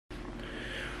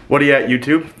What do you at,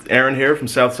 YouTube? Aaron here from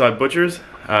Southside Butchers.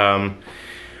 Gonna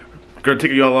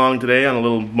take you along today on a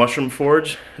little mushroom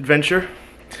forage adventure.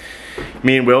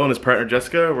 Me and Will and his partner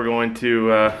Jessica, we're going to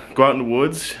go out in the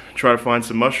woods, try to find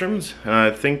some mushrooms, and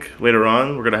I think later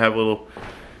on we're gonna have a little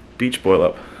beach boil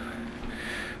up.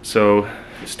 So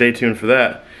stay tuned for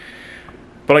that.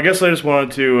 But I guess I just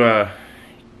wanted to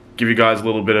give you guys a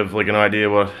little bit of like an idea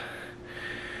what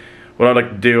I'd like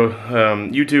to do.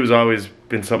 YouTube has always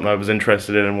been something I was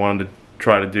interested in and wanted to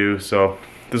try to do, so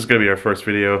this is gonna be our first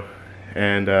video,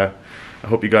 and I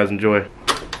hope you guys enjoy.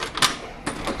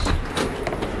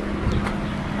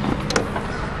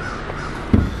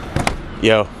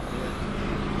 Yo.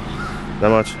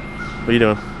 Not much. What are you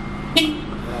doing? You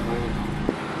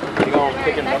going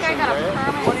picking mushrooms,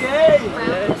 right? 28!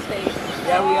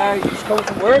 Yeah, we are. You just coming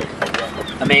from work?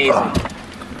 Amazing.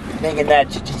 Making that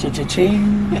ching.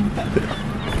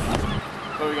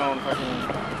 So we're going fucking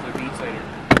to the beach later.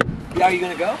 Yeah, are you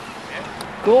gonna go? Yeah.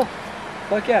 Cool.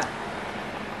 Fuck yeah.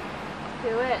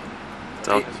 Do it.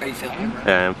 Are you filming? Yeah, I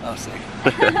am. Oh, sick.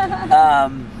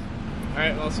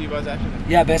 Alright, well, I'll see you guys after then.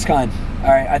 Yeah, best kind.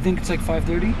 Alright, I think it's like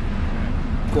 5:30.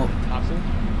 Cool. Awesome.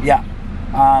 Yeah.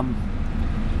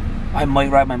 I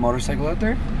might ride my motorcycle out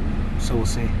there, so we'll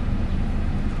see.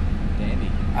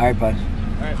 Dandy. Alright, bud.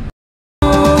 Alright.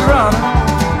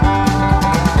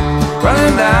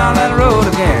 Running down that road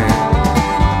again.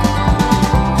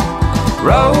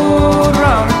 Road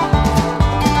runner,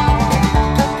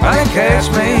 run and catch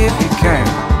me if you can.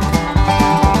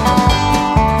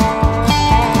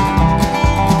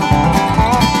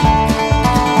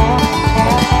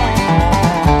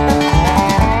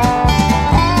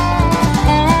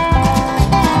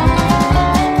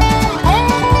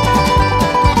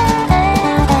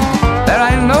 There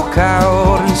ain't no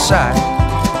coyote in sight,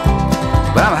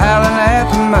 but I'm howling at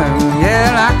the moon, yeah,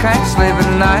 and I can't sleep at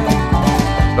night.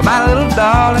 But my little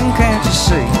darling, can't you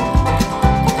see?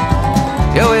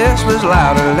 Your whisper's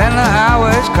louder than the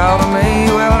highway's calling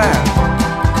me. Well now,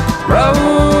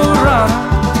 road runner,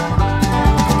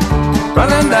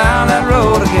 running down that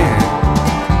road again.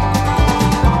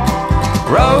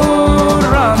 Road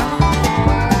runner,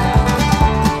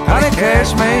 honey,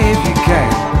 catch me if you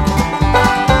can.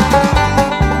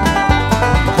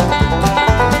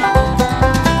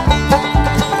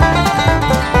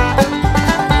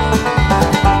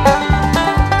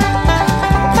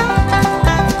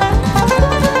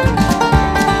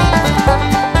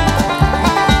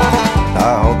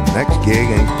 Gig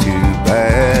ain't too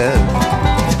bad.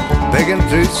 Picking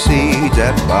through seeds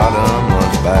at the bottom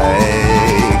of the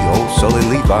bag. Old Sully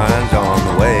Levine's on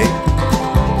the way,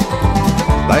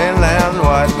 laying down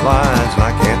white lines and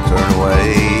I can't turn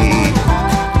away.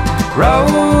 Road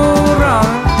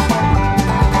runner,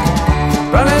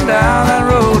 running down that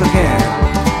road again.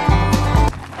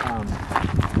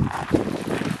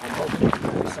 I'm hoping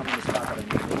someone's talking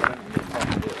to me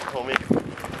and Homie.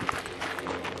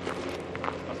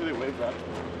 I'll see they wave that.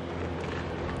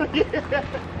 Yeah.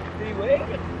 Did he wave?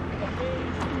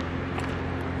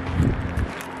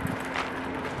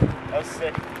 That was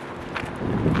sick.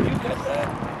 Did you get that?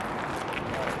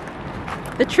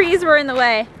 The trees were in the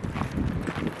way.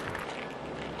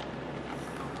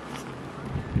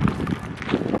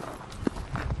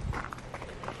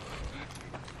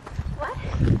 What?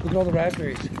 Look at all the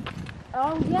raspberries.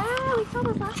 Oh yeah, we saw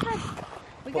those last time.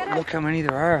 We gotta. Look how many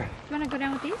there are. Do you wanna go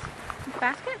down with these? This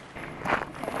basket?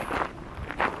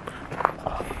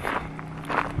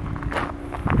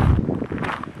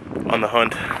 On the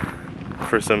hunt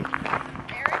for some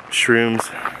shrooms.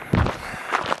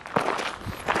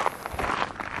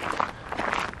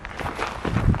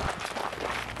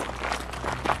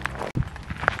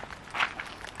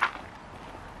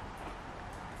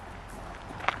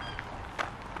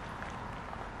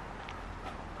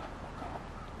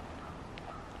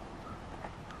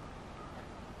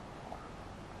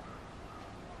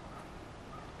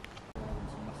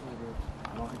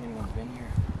 I don't think anyone's been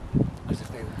here. Because if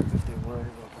they were,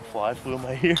 Fly flew in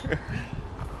my ear.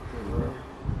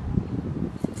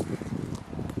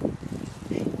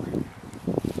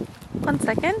 One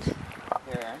second.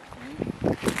 Here,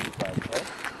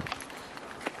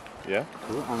 Yeah.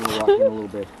 cool. I'm gonna walk in a little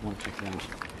bit. I want to check it out.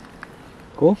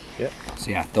 Cool? Yeah.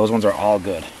 So yeah, those ones are all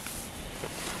good.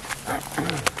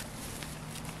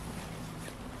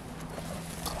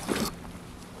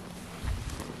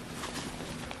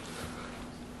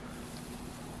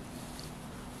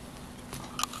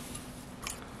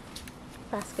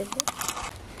 Basket.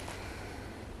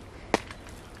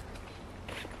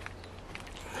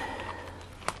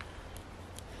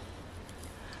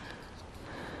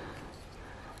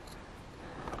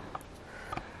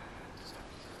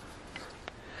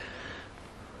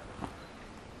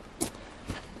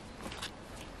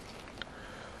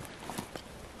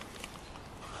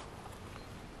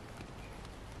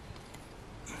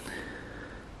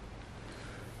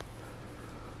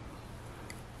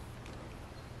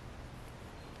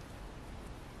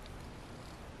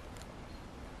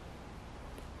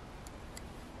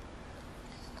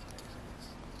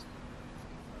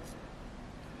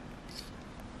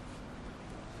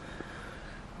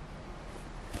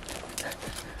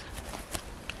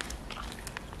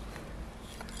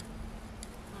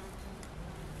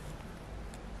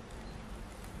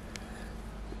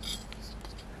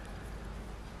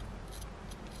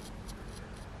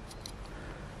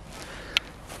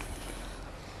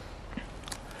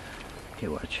 Okay,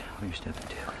 watch where you're stepping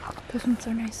to. Those ones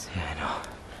are nice. Yeah, I know.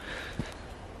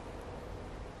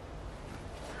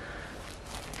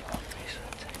 Nice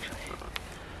ones, actually.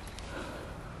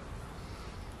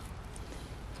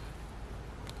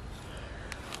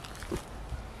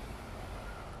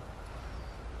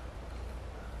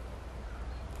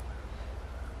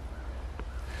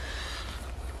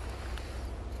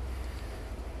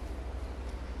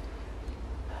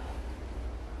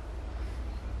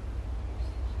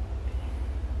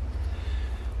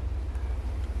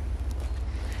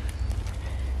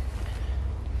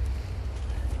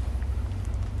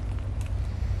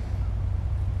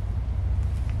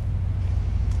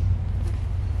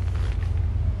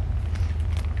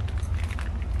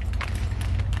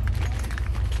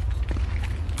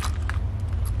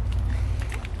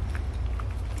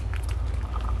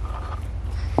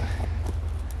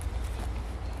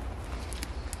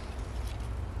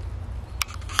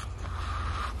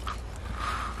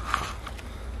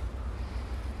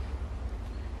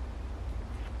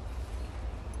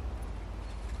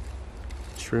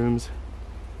 Shrooms.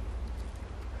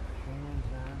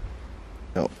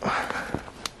 Nope. Can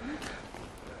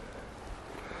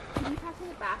you pass me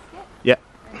the basket? Yeah.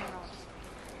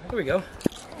 Here we go.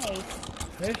 Hey,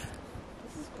 Hey. this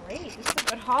is great. This is a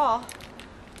good haul.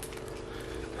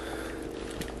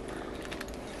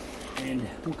 And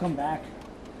we'll come back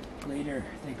later.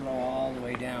 They grow all the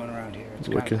way down around here. It's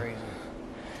kind of Wicked. crazy.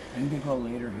 I think they grow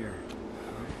later here.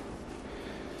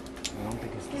 I don't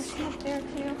think it's There's this. some up there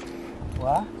too.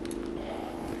 What?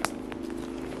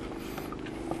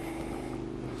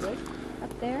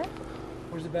 Up there?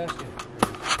 Where's the basket?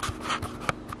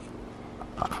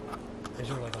 Is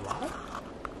there like a lot?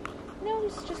 No,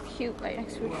 it's just cute right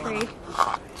next to a tree.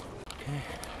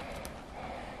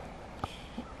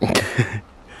 Okay.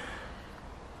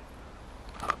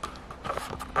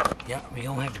 Yeah, we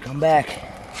don't have to come back.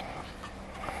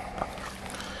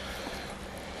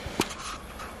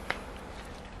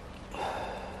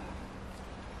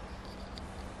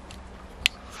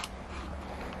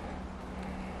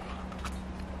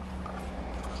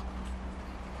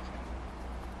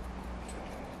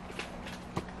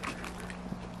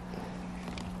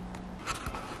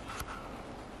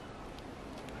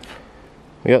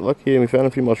 We got lucky and we found a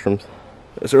few mushrooms.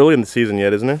 It's early in the season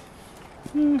yet, isn't it?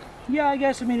 Yeah, I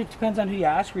guess. I mean, it depends on who you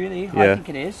ask, really. Yeah. I think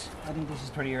it is. I think this is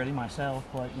pretty early myself,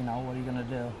 but you know, what are you gonna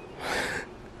do?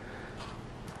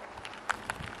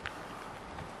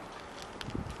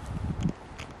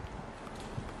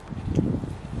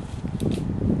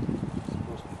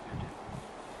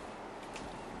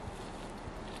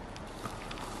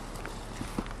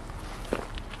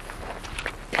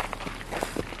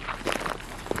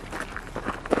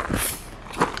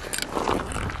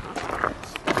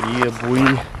 Yeah, boy.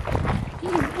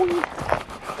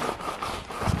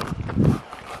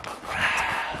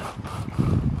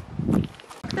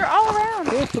 They're all around.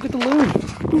 Look at the loon.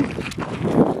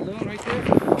 Loon right there.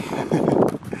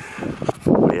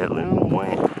 Boy, that loon, boy.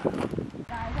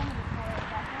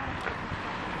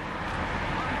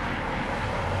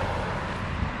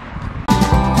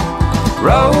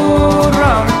 Road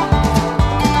runner,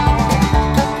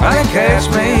 honey, catch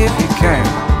me if you can.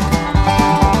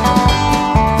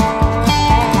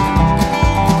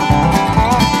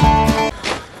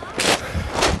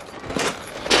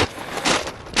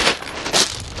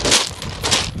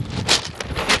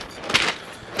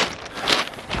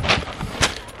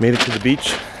 Made it to the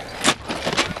beach.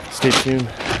 Stay tuned.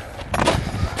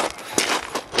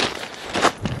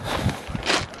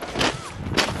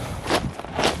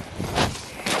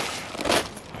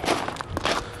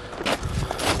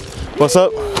 What's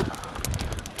up?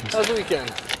 How's the weekend?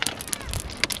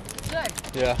 Good.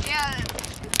 Yeah. Yeah,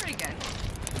 it's pretty good.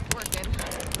 Working.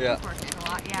 Yeah. Working a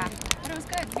lot, yeah. But it was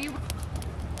good.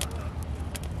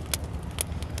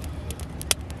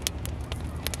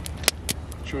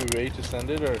 Should we wait to send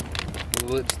it or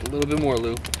just a little bit more,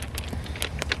 Lou? No,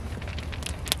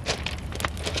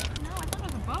 I thought it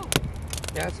was a boat.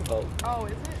 Yeah, it's a boat. Oh,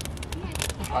 is it?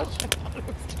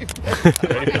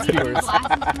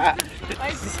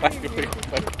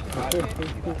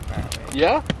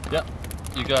 Yeah? Yep.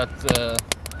 You got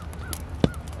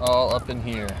all up in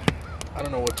here. I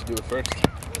don't know what to do at first.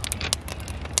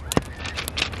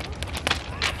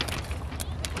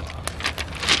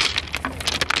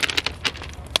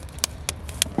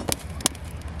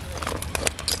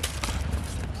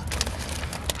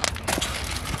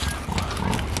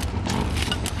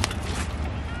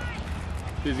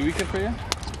 Busy weekend for you?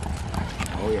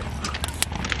 Oh yeah.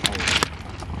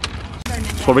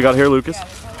 So what we got here, Lucas?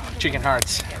 Chicken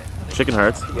hearts. Chicken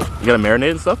hearts. You got a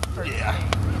marinade and stuff? Yeah.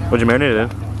 What'd you marinate it in?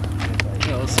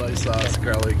 Chanterelle, soy sauce,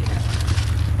 garlic,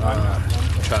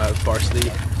 parsley,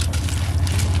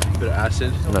 bit of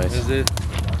acid. Nice. Is it?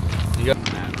 You got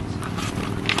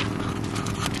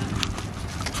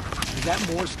Is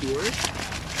that more skewers?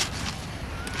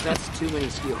 That's too many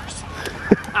skewers.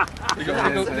 they go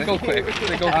quick. They go quick.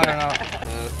 I don't know.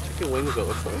 Chicken wings, it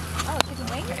looks like. Oh, chicken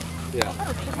wings? Yeah.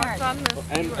 Oh, chicken hearts.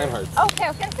 And hearts. Okay, I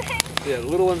was gonna say. Yeah, the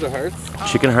little ones are hearts.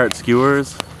 Chicken heart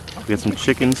skewers. We got some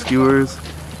chicken skewers.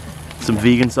 Some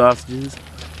vegan sausages.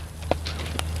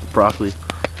 Broccoli.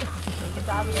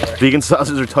 Vegan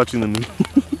sausages are touching the meat.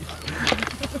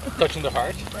 Touching the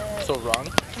heart. So wrong.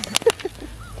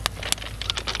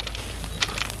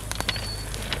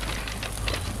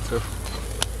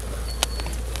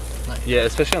 Yeah,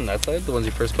 especially on that side, the ones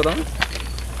you first put on.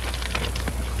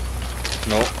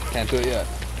 No, can't do it yet.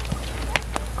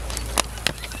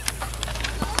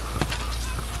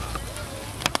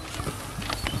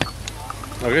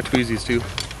 Oh, I got tweezies too.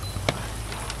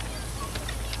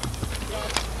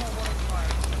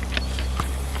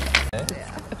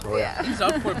 Yeah. He's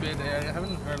up for a bit. I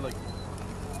haven't heard like.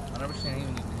 I've never seen any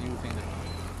new thing that.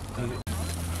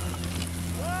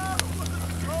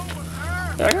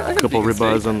 I got A couple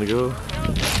ribeyes on the go.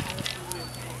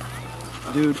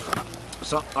 Dude,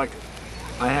 so like,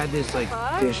 I had this like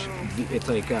fish. It's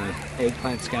like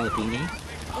eggplant scallopini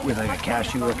with like a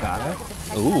cashew ricotta.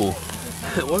 Ooh.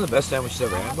 One of the best sandwiches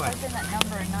I've ever had. By. What's in that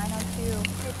number? 902.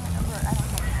 Here's my number. I don't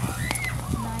have it.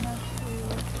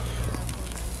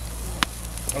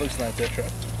 902. That looks nice, that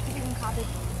truck. You can copy.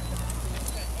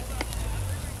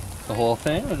 The whole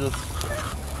thing, or just?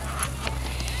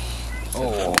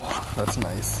 Oh, that's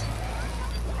nice.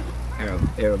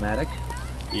 Aromatic.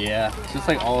 Yeah, it's just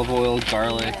like olive oil,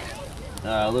 garlic,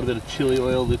 a little bit of chili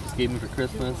oil Lucas gave me for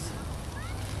Christmas.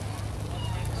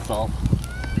 Salt.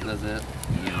 That's it.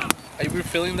 Are you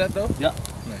refilling that though? Yeah.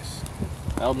 Nice.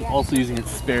 I'm also using it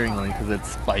sparingly because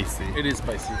it's spicy. It is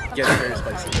spicy. Get it very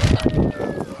spicy.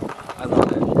 I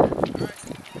love it.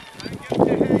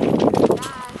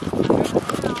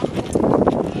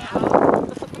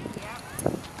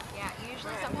 Yeah,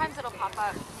 usually sometimes it'll pop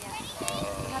up. Yeah.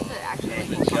 You have to actually.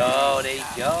 There you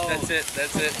go. That's it.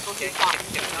 That's it. Okay.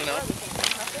 You know?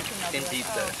 In deep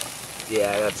there.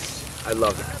 Yeah, I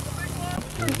love it.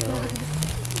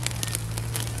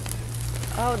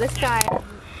 Oh, this guy.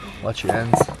 Watch your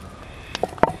ends.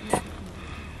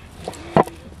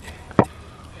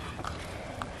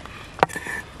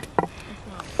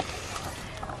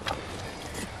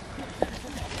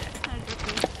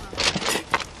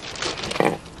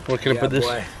 Where can I put this?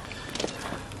 Boy.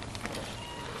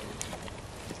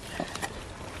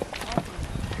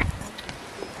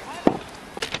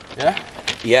 Yeah?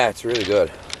 Yeah, it's really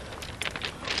good.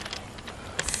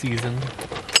 Seasoned.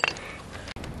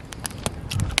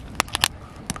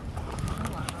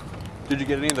 Did you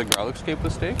get any of the garlic scape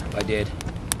with steak? I did.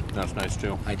 That's nice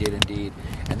too. I did indeed.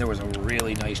 And there was a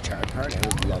really nice charred part. It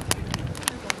was lovely.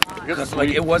 Because Like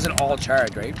it wasn't all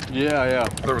charred, right? Yeah, yeah.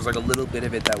 There was like a little bit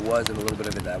of it that was and a little bit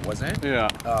of it that wasn't. Yeah.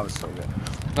 Oh, it was so good.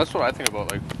 That's what I think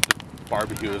about like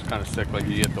barbecue is kind of sick. Like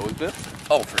you get those bits.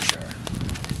 Oh, for sure.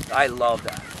 I love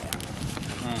that.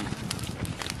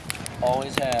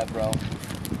 Always have, bro.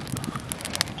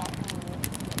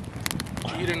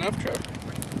 Did you eat enough, Trev?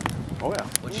 Oh yeah.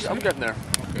 I'm getting there.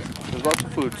 Okay. There's lots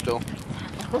of food still.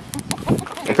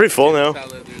 I'm pretty full now.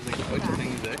 Salad, there's like a bunch of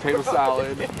things there. Potato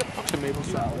salad, tomato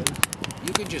salad.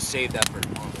 You can just save that for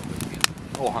tomorrow.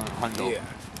 Oh, hundo. Yeah.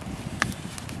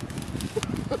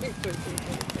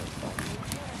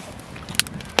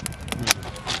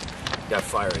 That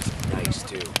fire is nice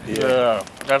too. Yeah.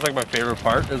 That's like my favorite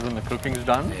part is when the cooking's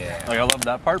done. Yeah. Like I love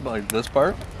that part, but like this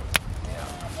part.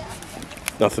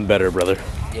 Nothing better, brother.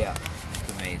 Yeah.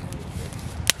 It's amazing.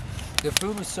 The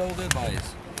food was so good,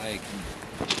 guys. Like,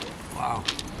 wow.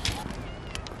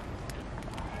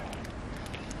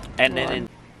 And then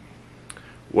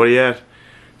What do you at?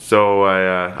 So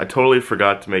I totally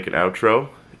forgot to make an outro.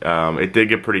 It did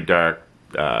get pretty dark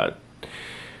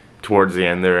towards the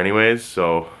end there anyways,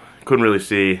 so couldn't really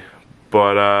see.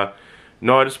 But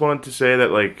no, I just wanted to say that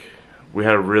like we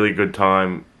had a really good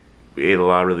time. We ate a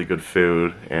lot of really good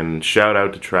food, and shout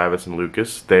out to Travis and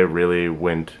Lucas. They really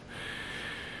went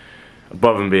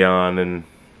above and beyond and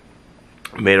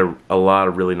made a lot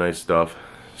of really nice stuff.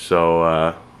 So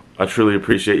I truly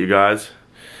appreciate you guys.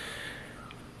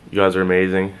 You guys are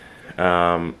amazing.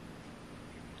 And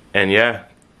yeah,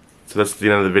 so that's the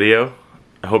end of the video.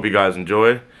 I hope you guys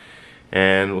enjoy,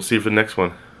 and we'll see you for the next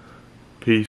one.